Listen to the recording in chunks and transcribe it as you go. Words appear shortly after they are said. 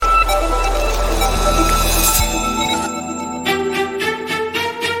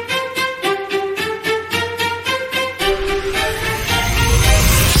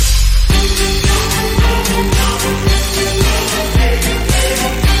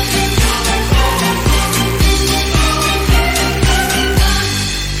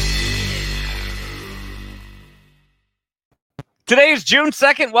Today is June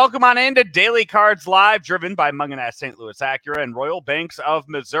 2nd. Welcome on into Daily Cards Live, driven by Mungenast St. Louis Acura and Royal Banks of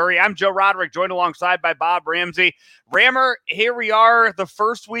Missouri. I'm Joe Roderick, joined alongside by Bob Ramsey. Rammer, here we are, the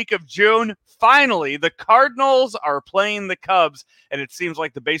first week of June. Finally, the Cardinals are playing the Cubs, and it seems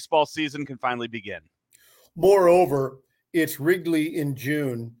like the baseball season can finally begin. Moreover, it's Wrigley in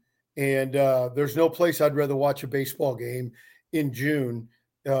June, and there's no place I'd rather watch a baseball game in June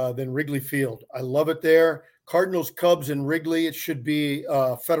than Wrigley Field. I love it there. Cardinals, Cubs, and Wrigley, it should be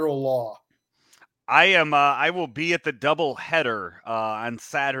federal law. I will be at the doubleheader on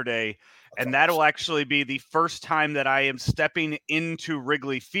Saturday, and that'll actually be the first time that I am stepping into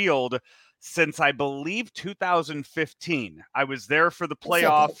Wrigley Field since I believe 2015. I was there for the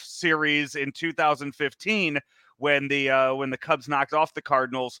playoff series in 2015 when the Cubs knocked off the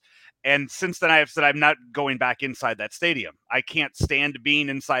Cardinals. And since then, I have said I'm not going back inside that stadium. I can't stand being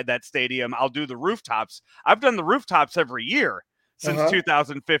inside that stadium. I'll do the rooftops. I've done the rooftops every year since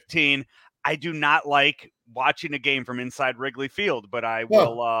 2015. I do not like watching a game from inside Wrigley Field, but I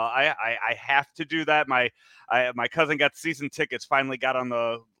will. I have to do that. My cousin got season tickets. Finally got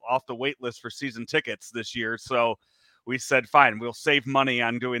off the wait list for season tickets this year. So we said, fine, we'll save money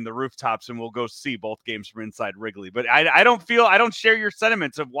on doing the rooftops and we'll go see both games from inside Wrigley. But I don't share your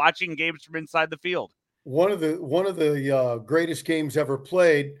sentiments of watching games from inside the field. One of the greatest games ever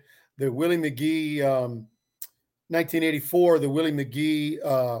played, the Willie McGee 1984, the Willie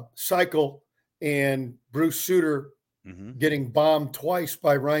McGee cycle, and Bruce Sutter getting bombed twice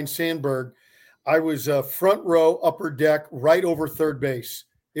by Ryne Sandberg. I was front row, upper deck, right over third base.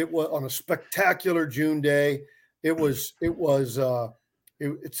 It was on a spectacular June day. It's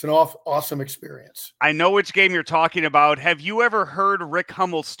an awesome experience. I know which game you're talking about. Have you ever heard Rick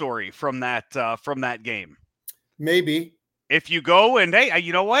Hummel's story from that game? Maybe. If you go and, hey,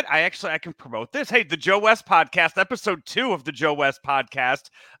 you know what? I can promote this. Hey, the Joe West podcast, episode 2 of the Joe West podcast.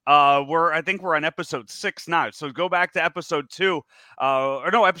 I think we're on episode 6 now. So go back to episode 2,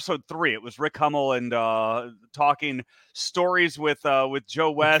 episode 3. It was Rick Hummel and talking stories with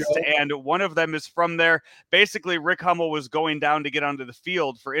Joe West, and one of them is from there. Basically, Rick Hummel was going down to get onto the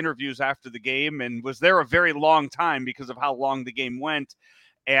field for interviews after the game, and was there a very long time because of how long the game went.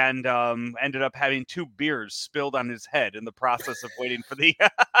 And ended up having 2 beers spilled on his head in the process of waiting for the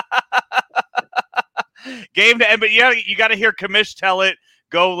game to end. But yeah, you got to hear Kamish tell it.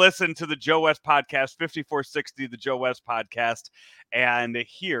 Go listen to the Joe West podcast, 5460, the Joe West podcast, and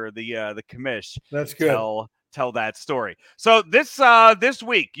hear the Kamish. That's good. Tell that story. So this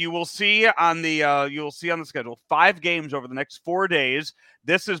week you will see on the schedule 5 games over the next 4 days.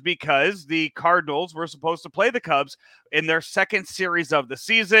 This is because the Cardinals were supposed to play the Cubs in their second series of the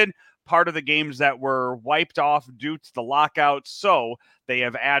season, part of the games that were wiped off due to the lockout. So they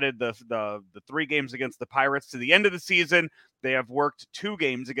have added the 3 games against the Pirates to the end of the season. They have worked 2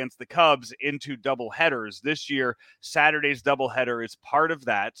 games against the Cubs into doubleheaders this year. Saturday's doubleheader is part of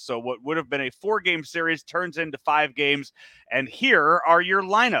that. So what would have been a 4-game series turns into 5 games. And here are your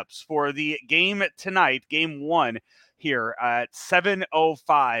lineups for the game tonight, game 1. Here at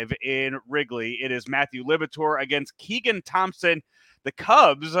 7:05 in Wrigley. It is Matthew Liberatore against Keegan Thompson. The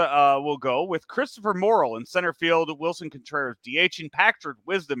Cubs will go with Christopher Morel in center field, Wilson Contreras DHing, Patrick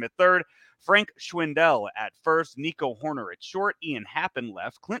Wisdom at third, Frank Schwindel at first, Nico Horner at short, Ian Happen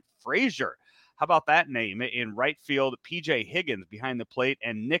left, Clint Frazier, how about that name, in right field, PJ Higgins behind the plate,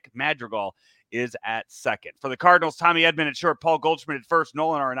 and Nick Madrigal is at second. For the Cardinals, Tommy Edman at short, Paul Goldschmidt at first,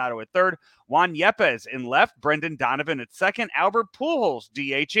 Nolan Arenado at third, Juan Yepes in left, Brendan Donovan at second, Albert Pujols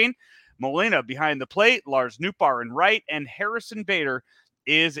DHing, Molina behind the plate, Lars Nootbaar in right, and Harrison Bader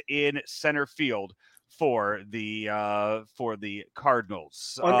is in center field for the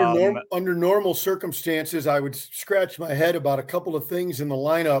Cardinals. Under normal circumstances, I would scratch my head about a couple of things in the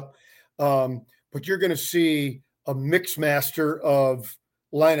lineup, but you're going to see a mix master of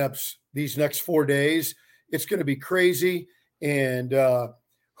lineups these next 4 days. It's going to be crazy, and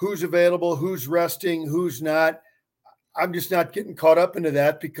who's available, who's resting, who's not. I'm just not getting caught up into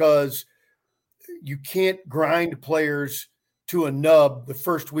that because you can't grind players to a nub the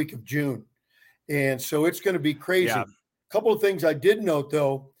first week of June. And so it's going to be crazy. Yeah. A couple of things I did note,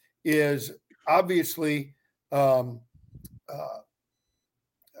 though, is obviously we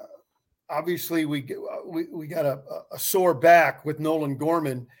got a sore back with Nolan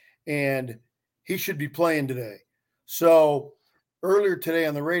Gorman, and he should be playing today. So earlier today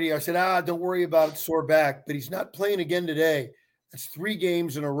on the radio, I said, don't worry about sore back, but he's not playing again today. That's 3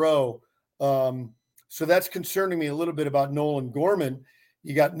 games in a row. So that's concerning me a little bit about Nolan Gorman.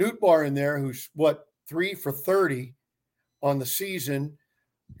 You got Nootbaar in there, who's 3 for 30 on the season.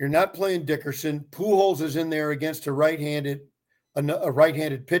 You're not playing Dickerson. Pujols is in there against a right-handed a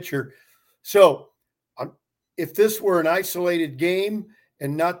right-handed pitcher. So if this were an isolated game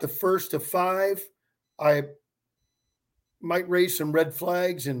and not the first of 5, I might raise some red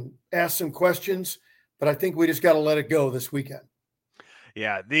flags and ask some questions, but I think we just got to let it go this weekend.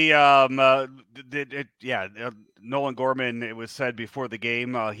 Yeah, Nolan Gorman, it was said before the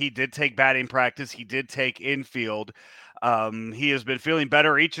game, he did take batting practice. He did take infield. He has been feeling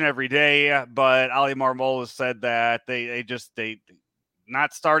better each and every day, but Ali Marmol has said that they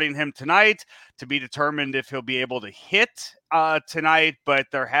not starting him tonight, to be determined if he'll be able to hit tonight, but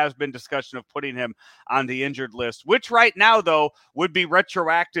there has been discussion of putting him on the injured list, which right now, though, would be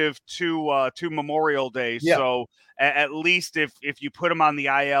retroactive to Memorial Day. Yeah. So at least if you put him on the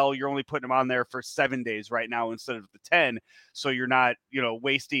IL, you're only putting him on there for 7 days right now instead of the 10. So you're not,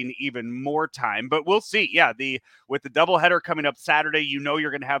 wasting even more time. But we'll see. Yeah, with the doubleheader coming up Saturday,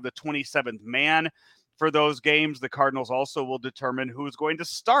 you're going to have the 27th man. For those games, the Cardinals also will determine who's going to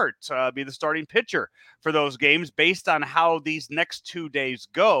start, be the starting pitcher for those games based on how these next 2 days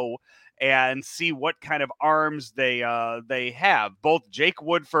go, and see what kind of arms they have. Both Jake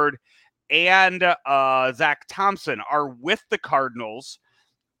Woodford and Zach Thompson are with the Cardinals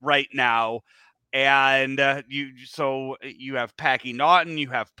right now. And you have Packy Naughton, you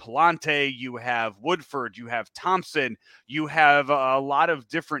have Palante, you have Woodford, you have Thompson, you have a lot of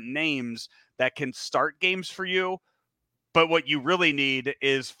different names that can start games for you. But what you really need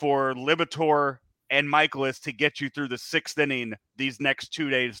is for Liberatore and Michaelis to get you through the 6th inning these next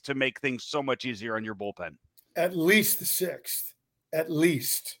 2 days to make things so much easier on your bullpen. At least the 6th. At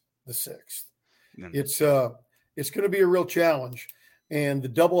least the 6th. Mm-hmm. It's going to be a real challenge. And the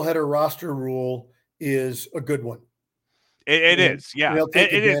doubleheader roster rule is a good one. It is, yeah.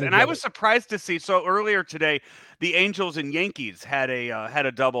 It is. And I was surprised to see, so earlier today, the Angels and Yankees had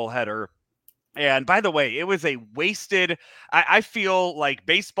a doubleheader. And by the way, it was a wasted, I feel like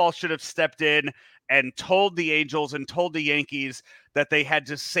baseball should have stepped in and told the Angels and told the Yankees that they had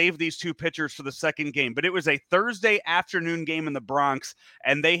to save these 2 pitchers for the second game. But it was a Thursday afternoon game in the Bronx,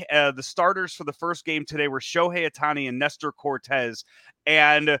 and the starters for the first game today were Shohei Ohtani and Nestor Cortez.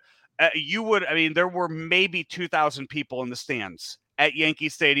 And there were maybe 2,000 people in the stands at Yankee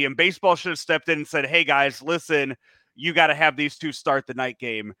Stadium. Baseball should have stepped in and said, hey, guys, listen, you got to have these 2 start the night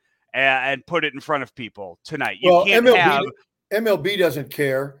game and put it in front of people tonight. You can't MLB doesn't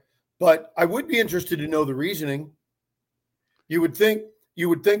care, but I would be interested to know the reasoning. You would think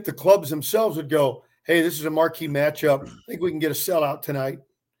the clubs themselves would go, hey, this is a marquee matchup. I think we can get a sellout tonight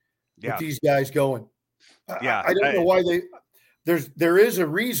with these guys going. Yeah, I don't know why there is a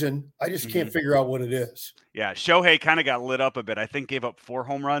reason. I just can't figure out what it is. Yeah, Shohei kind of got lit up a bit. I think gave up 4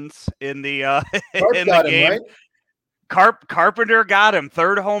 home runs in the in the game. Him, right? Carpenter got him,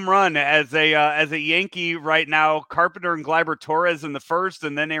 3rd home run as a Yankee right now. Carpenter and Gleyber Torres in the first,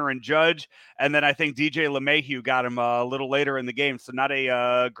 and then Aaron Judge, and then I think DJ LeMahieu got him a little later in the game. So not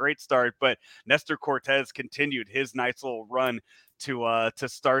a great start, but Nestor Cortez continued his nice little run to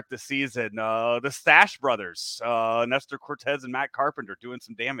start the season. The Stash brothers, Nestor Cortez and Matt Carpenter, doing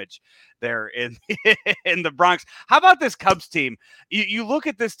some damage there in in the Bronx. How about this Cubs team? You look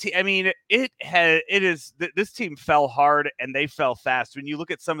at this team. I mean, this team fell hard and they fell fast. When you look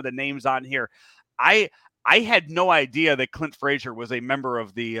at some of the names on here, I had no idea that Clint Frazier was a member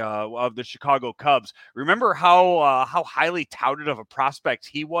of the Chicago Cubs. Remember how highly touted of a prospect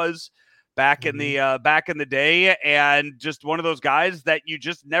he was back in the day, and just one of those guys that you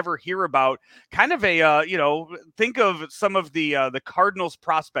just never hear about. Kind of a think of some of the Cardinals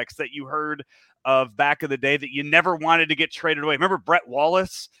prospects that you heard of back in the day that you never wanted to get traded away. Remember Brett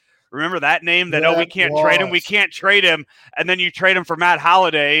Wallace? Remember that name? That we can't trade him, and then you trade him for Matt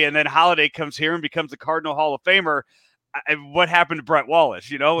Holliday, and then Holliday comes here and becomes a Cardinal Hall of Famer. What happened to Brett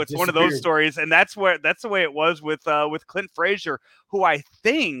Wallace? It's one of those stories, and that's the way it was with Clint Frazier, who I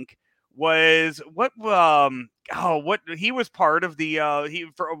think was what he was part of he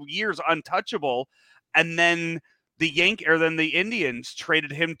for years untouchable, and then the Indians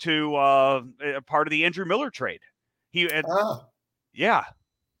traded him to a part of the Andrew Miller trade. When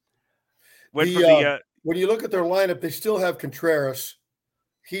you look at their lineup, they still have Contreras.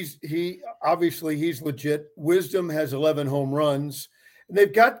 He's legit. Wisdom has 11 home runs, and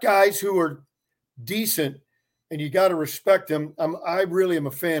they've got guys who are decent. And you got to respect him. I really am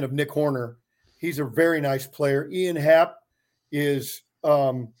a fan of Nick Horner. He's a very nice player. Ian Happ is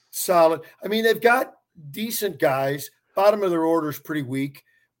solid. I mean, they've got decent guys. Bottom of their order is pretty weak,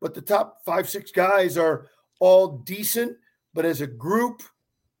 but the top 5-6 guys are all decent. But as a group,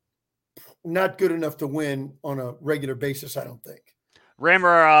 not good enough to win on a regular basis, I don't think.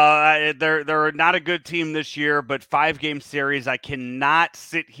 Rammer, they're not a good team this year, but 5-game series. I cannot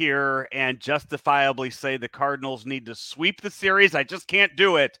sit here and justifiably say the Cardinals need to sweep the series. I just can't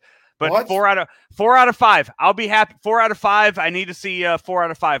do it. But What? 4 out of 5. I'll be happy. 4 out of 5. I need to see 4 out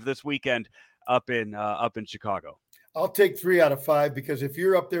of 5 this weekend up in Chicago. I'll take 3 out of 5 because if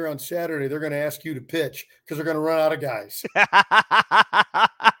you're up there on Saturday, they're going to ask you to pitch because they're going to run out of guys.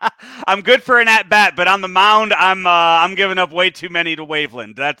 I'm good for an at bat, but on the mound, I'm giving up way too many to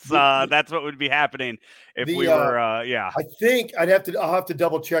Waveland. That's what would be happening if we were. I think I'll have to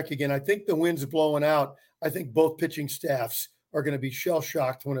double check again. I think the wind's blowing out. I think both pitching staffs are going to be shell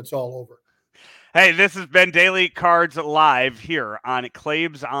shocked when it's all over. Hey, this has been Daily Cards Live here on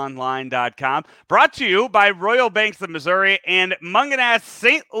ClaibsOnline.com. Brought to you by Royal Banks of Missouri and Mungenast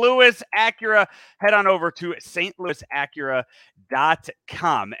St. Louis Acura. Head on over to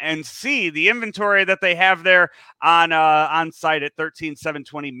stlouisacura.com and see the inventory that they have there on site at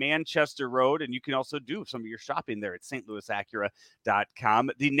 13720 Manchester Road. And you can also do some of your shopping there at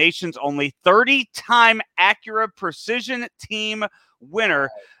stlouisacura.com. The nation's only 30-time Acura Precision Team winner.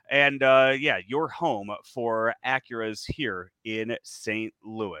 And your home for Acuras here in St.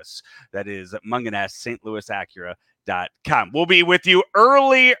 Louis. That is Mungenast, stlouisacura.com. We'll be with you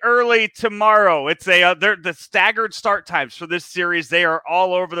early tomorrow. It's the staggered start times for this series. They are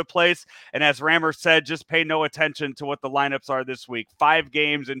all over the place. And as Rammer said, just pay no attention to what the lineups are this week. 5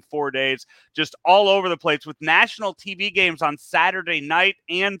 games in 4 days, just all over the place with national TV games on Saturday night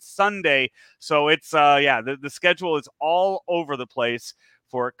and Sunday. So it's the schedule is all over the place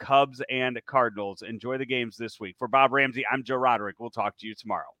for Cubs and Cardinals. Enjoy the games this week. For Bob Ramsey, I'm Joe Roderick. We'll talk to you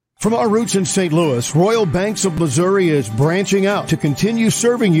tomorrow. From our roots in St. Louis, Royal Banks of Missouri is branching out to continue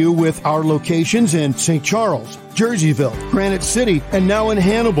serving you with our locations in St. Charles, Jerseyville, Granite City, and now in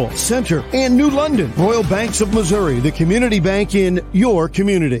Hannibal, Center, and New London. Royal Banks of Missouri, the community bank in your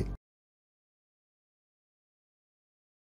community.